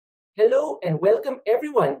Hello and welcome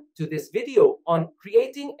everyone to this video on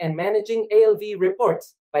creating and managing ALV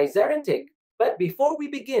reports by ZaranTech. But before we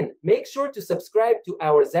begin, make sure to subscribe to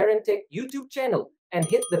our ZaranTech YouTube channel and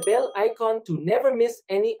hit the bell icon to never miss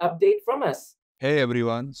any update from us. Hey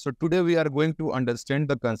everyone, so today we are going to understand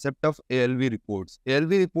the concept of ALV reports. ALV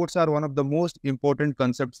reports are one of the most important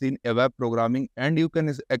concepts in ABAP programming, and you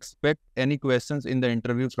can expect any questions in the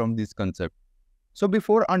interview from this concept. So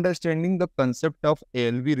before understanding the concept of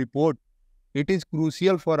ALV report, it is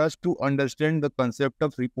crucial for us to understand the concept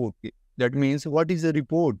of report. That means, what is a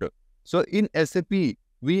report? So in SAP,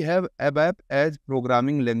 we have ABAP as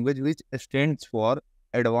programming language, which stands for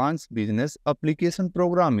Advanced Business Application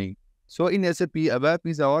Programming. So in SAP, ABAP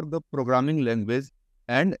is the programming language,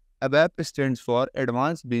 and ABAP stands for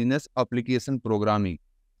Advanced Business Application Programming.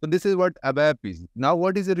 So this is what ABAP is. Now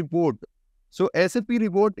what is a report? So SAP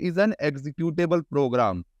report is an executable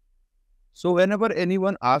program. So whenever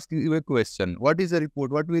anyone asks you a question, what is a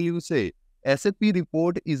report? What will you say? SAP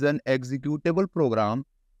report is an executable program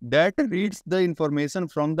that reads the information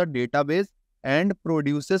from the database and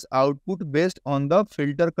produces output based on the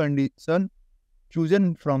filter condition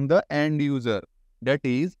chosen from the end user. That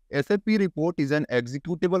is, SAP report is an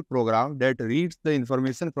executable program that reads the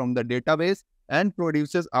information from the database and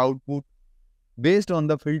produces output based on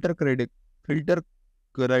the filter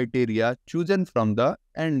criteria chosen from the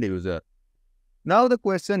end user. Now the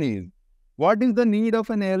question is, what is the need of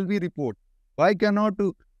an ALV report? Why cannot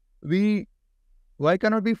we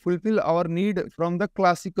fulfill our need from the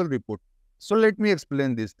classical report? So let me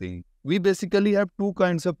explain this thing. We basically have two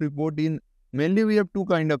kinds of report Mainly we have two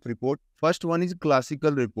kinds of report. First one is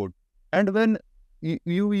classical report. And when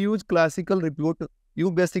you use classical report, you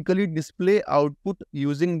basically display output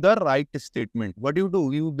using the right statement. What do?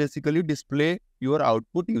 You basically display your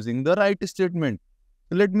output using the right statement.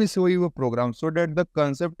 So let me show you a program so that the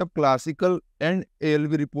concept of classical and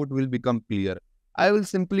ALV report will become clear. I will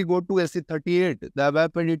simply go to SE38, the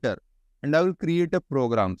ABAP editor, and I will create a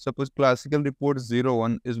program. Suppose classical report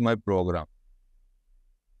 01 is my program.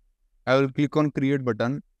 I will click on create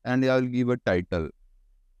button and I will give a title,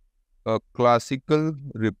 a classical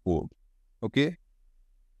report. Okay.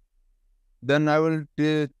 Then I will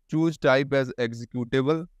choose type as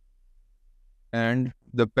executable, and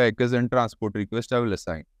the package and transport request I will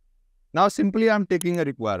assign. Now simply I am taking a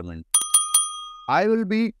requirement. I will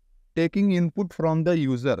be taking input from the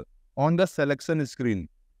user on the selection screen,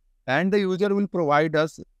 and the user will provide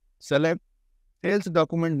us select sales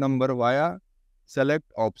document number via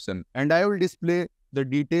select option, and I will display the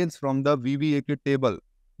details from the VBAK table.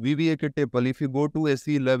 VBAK table, if you go to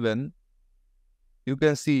SE11, you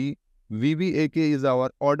can see VBAK is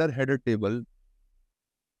our order header table,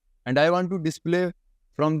 and I want to display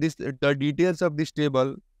from this the details of this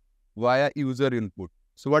table via user input.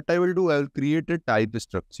 So what I will do, I will create a type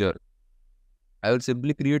structure. I will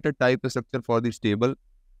simply create a type structure for this table,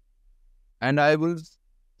 and I will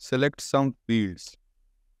select some fields.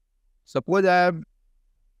 Suppose I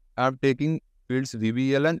am taking fields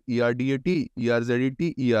VBLN, ERDAT,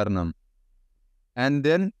 ERZDT, ERNUM, and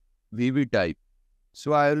then VB type.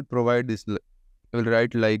 So I will provide this, I will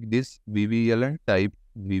write like this: VBLN type,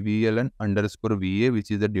 VBLN underscore VA,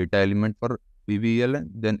 which is the data element for VBLN,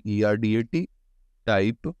 then ERDAT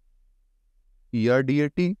type,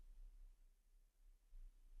 ERDAT,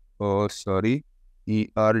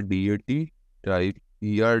 ERDAT type,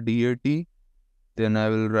 ERDAT. Then I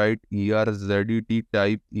will write ERZDT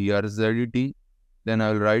type, ERZDT. Then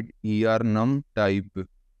I will write ERNUM type,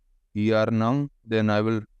 ERNUM. Then I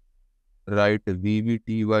will write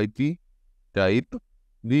VBTYP type,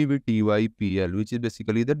 VBTYPL, which is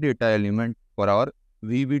basically the data element for our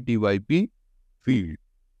VBTYP field.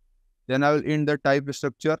 Then I will end the type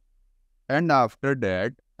structure, and after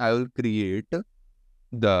that I will create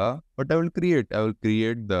the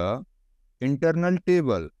internal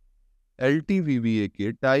table.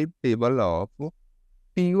 LTVBAK type table of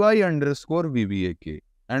TY underscore VBAK,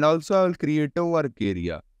 and also I will create a work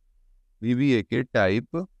area VBAK type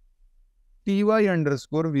TY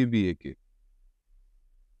underscore VBAK.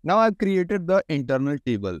 Now I have created the internal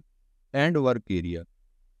table and work area.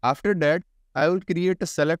 After that, I will create a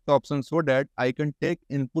select option so that I can take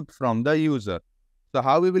input from the user. So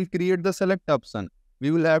how we will create the select option? We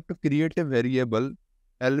will have to create a variable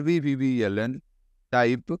LVVBLN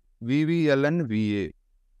type VBLN VA.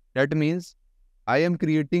 That means I am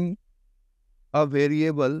creating a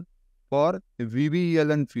variable for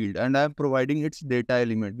VBLN field, and I am providing its data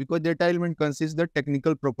element, because data element consists the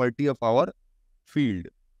technical property of our field.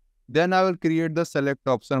 Then I will create the select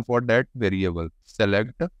option for that variable,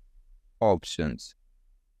 select options.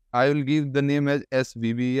 I will give the name as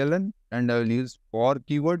SVBLN and I will use for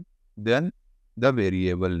keyword, then the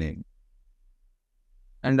variable name,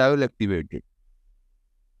 and I will activate it.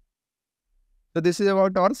 So this is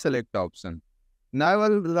about our select option. Now I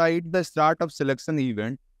will write the start of selection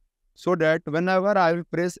event so that whenever I will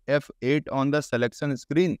press F8 on the selection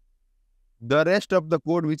screen, the rest of the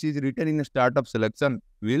code which is written in the start of selection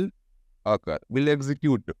will occur, will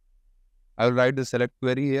execute. I will write the select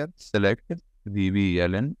query here. Select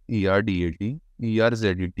VBELN, ERDAT,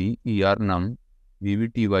 ERZDT, ERNUM,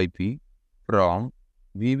 VBTYP from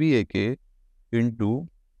VBAK into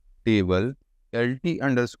table LT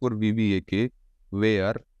underscore VBAK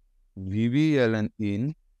where VBELN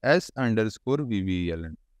in S underscore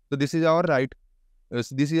VBELN. So this is our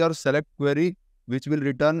this is our select query which will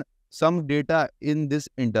return some data in this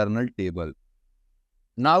internal table.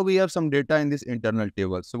 Now we have some data in this internal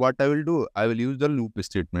table. So what I will do, I will use the loop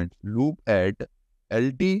statement. Loop at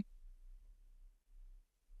LT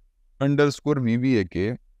underscore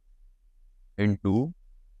VBAK into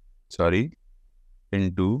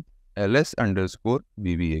LS underscore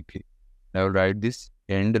VBAK. I will write this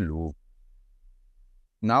end loop.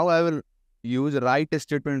 Now I will use write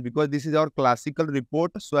statement because this is our classical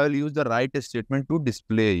report. So I will use the write statement to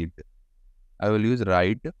display it. I will use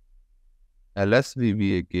write LS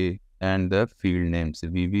VBAK and the field names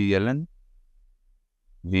VBELN,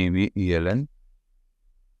 VBELN.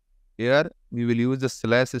 Here we will use the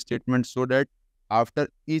slash statement so that after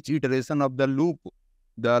each iteration of the loop,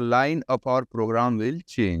 the line of our program will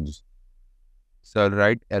change. So I'll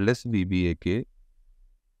write LS VBAK,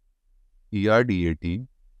 ERDAT,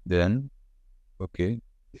 then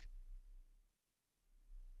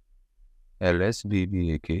LS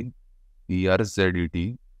VBAK,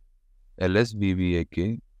 ERZDT, LS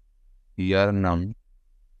VBAK, ERNUM,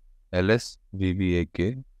 LS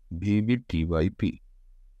VBAK, VBTYP.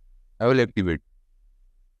 I will activate.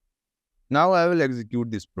 Now I will execute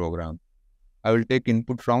this program. I will take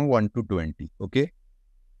input from 1 to 20. Okay.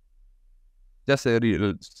 Just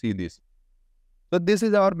see this. So this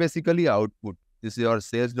is our basically output. This is our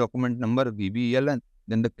sales document number VBELN,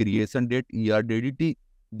 then the creation date ERDDT,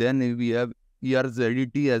 then we have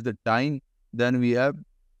ERZDT as the time, then we have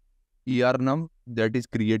ERNUM that is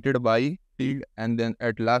created by field, and then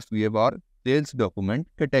at last we have our sales document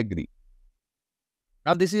category.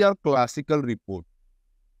 Now this is our classical report.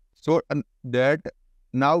 So that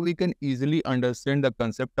now we can easily understand the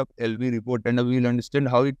concept of LV report and we will understand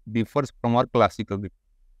how it differs from our classical report.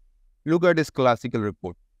 Look at this classical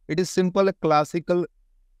report. It is simple a classical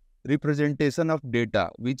representation of data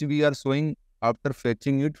which we are showing after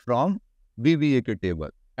fetching it from VBAK table,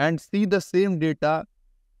 and see the same data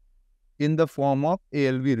in the form of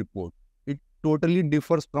ALV report. It totally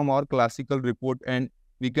differs from our classical report, and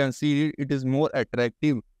we can see it is more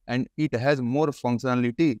attractive and it has more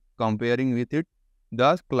functionality comparing with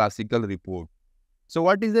the classical report. So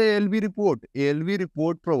what is the ALV report? ALV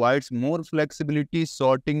report provides more flexibility,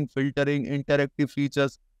 sorting, filtering, interactive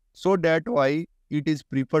features. So that why it is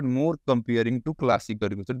preferred more comparing to classical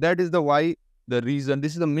report. So that is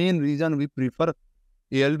this is the main reason we prefer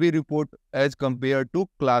ALV report as compared to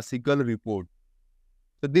classical report.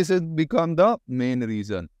 So this has become the main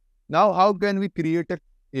reason. Now how can we create a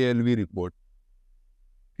ALV report?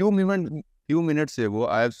 Few minutes ago,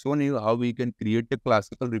 I have shown you how we can create a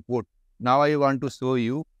classical report. Now I want to show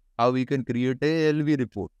you how we can create a ALV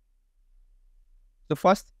report. So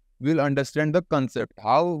first, we will understand the concept,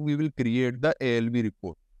 how we will create the ALV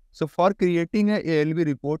report. So for creating a ALV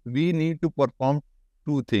report, we need to perform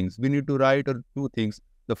two things. We need to write two things.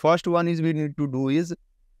 The first one is we need to do is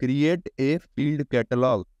create a field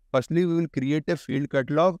catalog. Firstly, we will create a field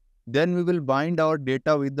catalog. Then we will bind our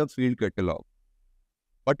data with the field catalog.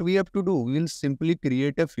 What we have to do, we will simply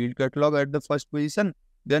create a field catalog at the first position.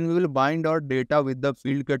 Then we will bind our data with the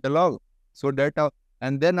field catalog. So data,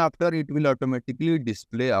 and then after it will automatically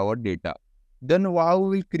display our data. Then how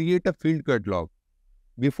we will create a field catalog?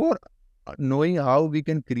 Before knowing how we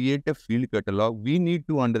can create a field catalog, we need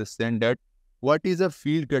to understand that what is a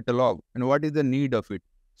field catalog and what is the need of it.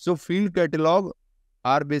 So field catalog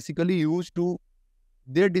are basically used to,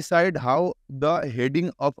 they decide how the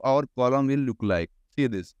heading of our column will look like. See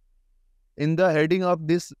this. In the heading of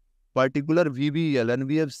this particular VBELN,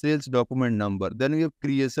 we have sales document number, then we have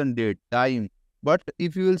creation date, time. But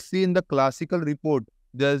if you will see in the classical report,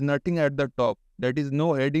 there is nothing at the top. That is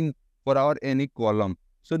no heading for our any column.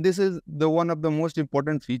 So this is the one of the most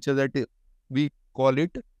important feature that we call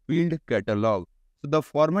it field catalog. So the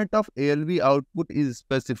format of ALV output is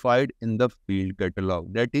specified in the field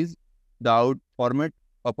catalog. That is the format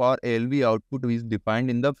of our ALV output is defined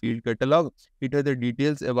in the field catalog. It has the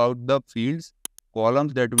details about the fields,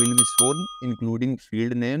 columns that will be shown, including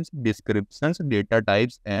field names, descriptions, data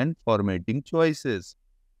types, and formatting choices.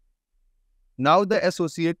 Now, the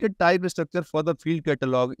associated type structure for the field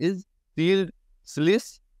catalog is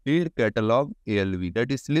slash field catalog ALV.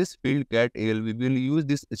 That is slash field cat ALV. We will use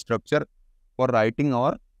this structure for writing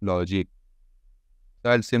our logic. So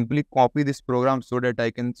I'll simply copy this program so that I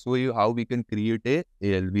can show you how we can create a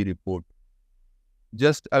ALV report.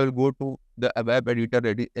 Just I will go to the ABAP editor,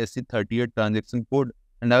 that is SC38 transaction code,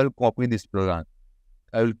 and I will copy this program.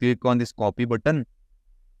 I will click on this copy button.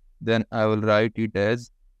 Then I will write it as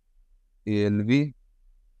ALV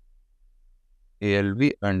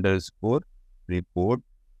underscore report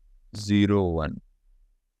 01.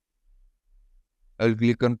 I will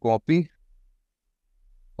click on copy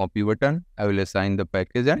button. I will assign the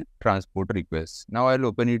package and transport request. Now I will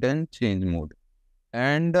open it in change mode.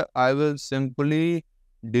 And I will simply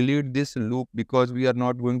delete this loop because we are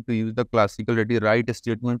not going to use the classical, that is write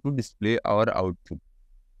statement to display our output.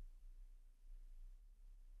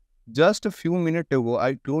 Just a few minutes ago,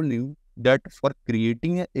 I told you that for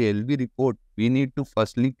creating an ALV report, we need to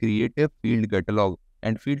firstly create a field catalog.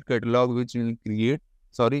 And field catalog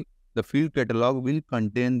the field catalog will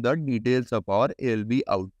contain the details of our ALV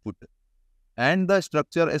output. And the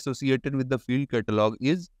structure associated with the field catalog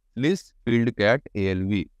is list field cat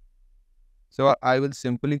ALV. So I will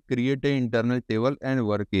simply create an internal table and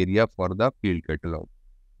work area for the field catalog.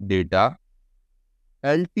 Data,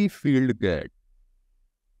 LT field cat,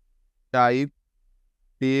 type,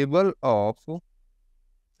 table of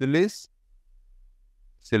slash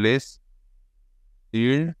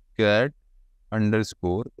field cat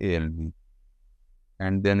underscore ALV.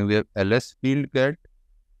 And then we have ls field cat,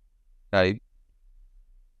 type,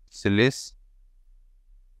 slash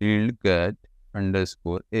field cat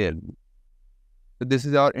underscore ALV. So this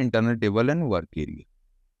is our internal table and work area.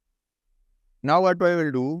 Now what I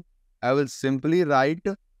will do, I will simply write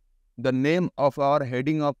the name of our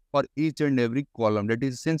heading for each and every column. That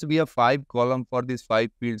is, since we have 5 columns for these 5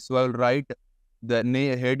 fields, so I will write the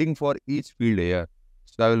heading for each field here.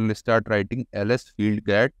 So I will start writing ls field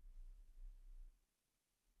cat.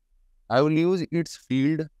 I will use its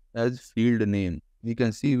field as field name. We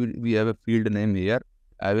can see we have a field name here.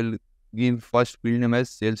 I will give first field name as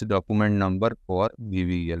sales document number for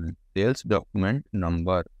VVL. Sales document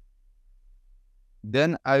number.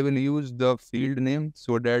 Then I will use the field name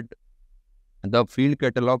so that the field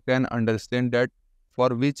catalog can understand that for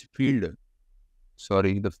which field.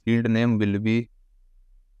 The field name will be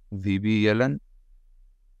VBLN.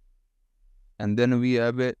 And then we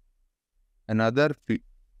have another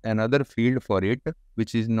field for it,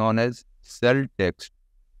 which is known as cell text.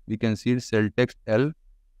 We can see cell text L.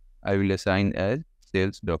 I will assign as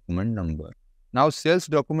sales document number. Now sales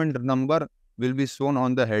document number will be shown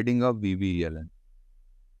on the heading of VBLN.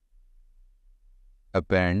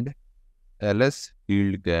 Append ls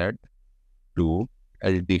field cat to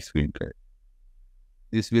LT field cat.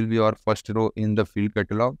 This will be our first row in the field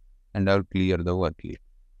catalog, and I will clear the work here.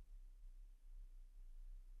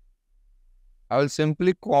 I will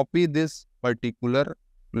simply copy this particular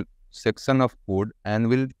section of code and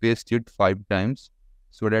will paste it 5 times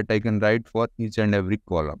so that I can write for each and every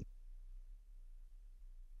column.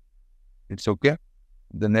 It's okay.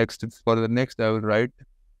 For the next I will write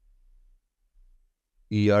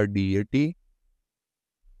ERDAT.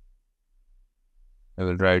 I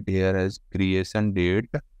will write here as creation date.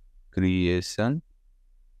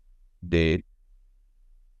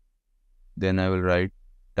 Then I will write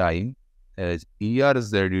time as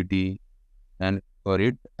ERZDT, and for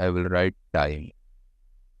it I will write time.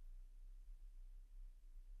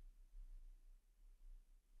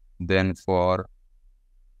 Then for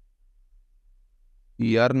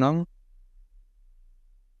ERNUM,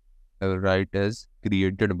 I will write as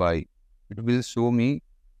created by. It will show me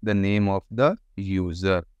the name of the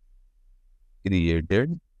user.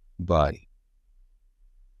 Created by.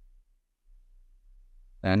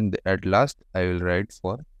 And at last, I will write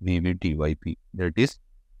for VBTYP, that is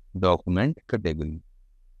document category.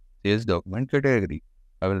 Sales document category.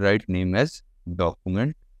 I will write name as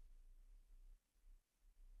document.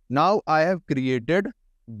 Now I have created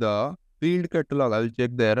the field catalog. I will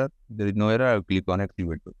check the error. There is no error. I will click on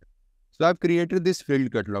activate button. So I have created this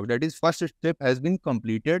field catalog. That is, first step has been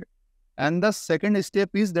completed. And the second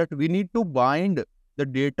step is that we need to bind the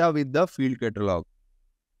data with the field catalog.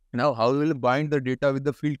 Now, how we will bind the data with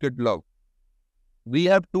the field catalog? We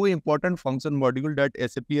have 2 important function modules that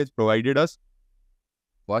SAP has provided us.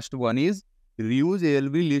 First one is reuse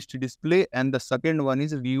ALV list display, and the second one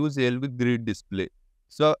is reuse ALV grid display.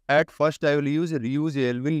 So at first I will use reuse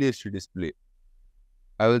ALV list display.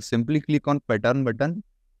 I will simply click on pattern button.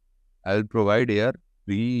 I will provide here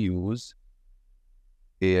reuse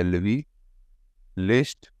ALV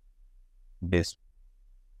list display.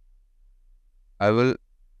 I will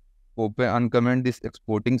uncomment this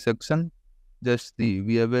exporting section. Just see,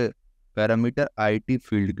 we have a parameter IT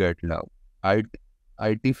field get now.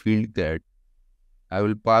 IT field get. I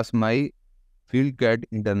will pass my field get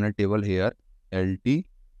internal table here, LT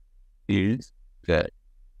fields get.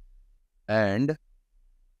 And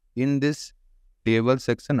in this table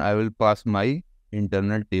section, I will pass my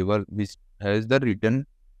internal table which has the written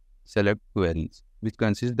select queries, which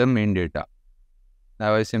consists the main data.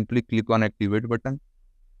 Now I simply click on activate button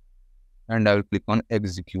and I will click on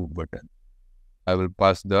execute button. I will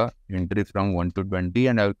pass the entry from 1 to 20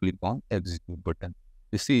 and I will click on execute button.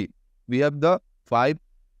 You see, we have the 5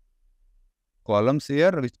 columns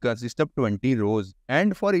here which consist of 20 rows,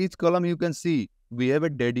 and for each column you can see we have a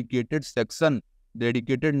dedicated section,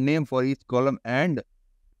 dedicated name for each column, and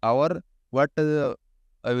our our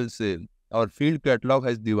field catalog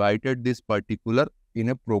has divided this particular in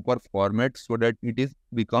a proper format so that it is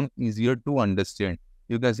become easier to understand.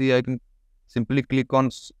 You can see I can simply click on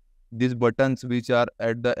these buttons which are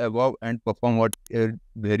at the above and perform what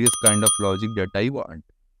various kind of logic that I want.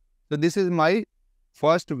 So this is my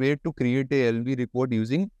first way to create a ALV report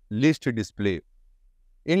using list display.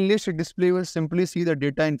 In list display, you will simply see the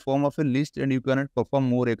data in form of a list and you cannot perform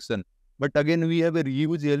more action. But again, we have a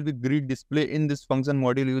reuse ALV grid display. In this function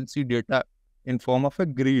module, you will see data in form of a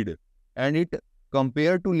grid. And it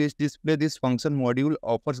compared to list display, this function module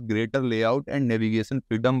offers greater layout and navigation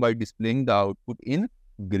freedom by displaying the output in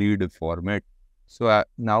grid format. So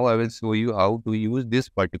now I will show you how to use this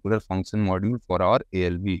particular function module for our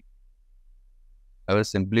ALV. I will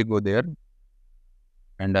simply go there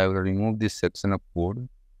and I will remove this section of code.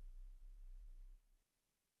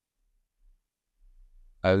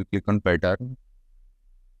 I will click on pattern.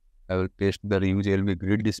 I will paste the reuse ALV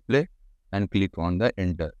grid display and click on the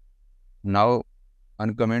enter. Now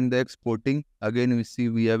uncomment the exporting. Again we see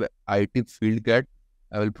we have IT field cat.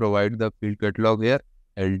 I will provide the field catalog here,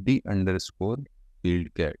 LT underscore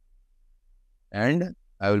field cat. And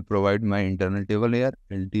I will provide my internal table here,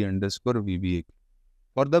 LT underscore VBA.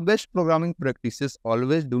 For the best programming practices,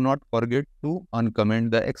 always do not forget to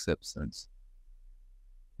uncomment the exceptions.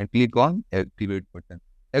 And click on activate button.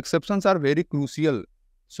 Exceptions are very crucial.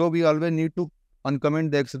 So we always need to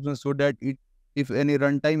uncomment the exceptions so that if any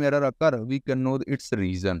runtime error occur, we can know its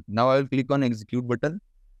reason. Now I will click on execute button.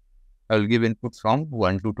 I will give input from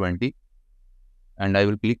 1 to 20. And I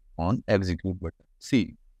will click on execute button.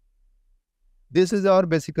 See, this is our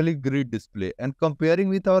basically grid display, and comparing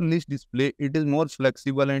with our list display, it is more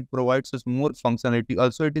flexible and provides us more functionality.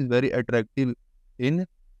 Also, it is very attractive in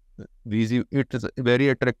visual. It is very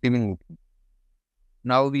attractive in looking.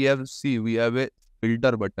 Now we have a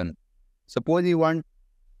filter button. Suppose you want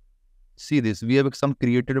see this. We have some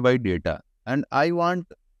created by data, and I want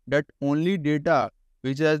that only data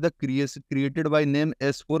which has the created by name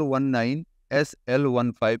S419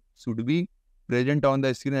 SL15 should be present on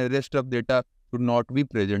the screen, and the rest of data should not be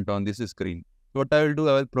present on this screen. So what I will do,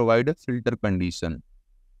 I will provide a filter condition.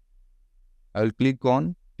 I will click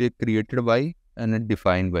on take created by and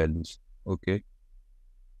define values. Okay.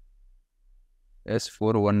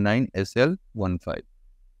 S419 SL15.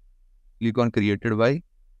 Click on created by,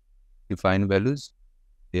 define values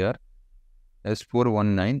here.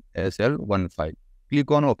 S419 SL15. Click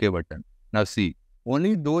on OK button. Now see,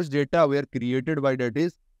 only those data were created by, that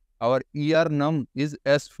is our ER num is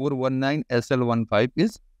S419 SL15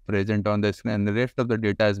 is present on the screen, and the rest of the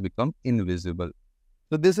data has become invisible.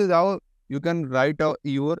 So this is how you can write out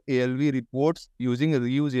your ALV reports using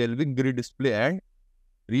reuse ALV grid display and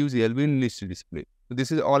reuse ALV list display. So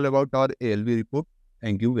this is all about our ALV report.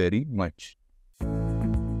 Thank you very much.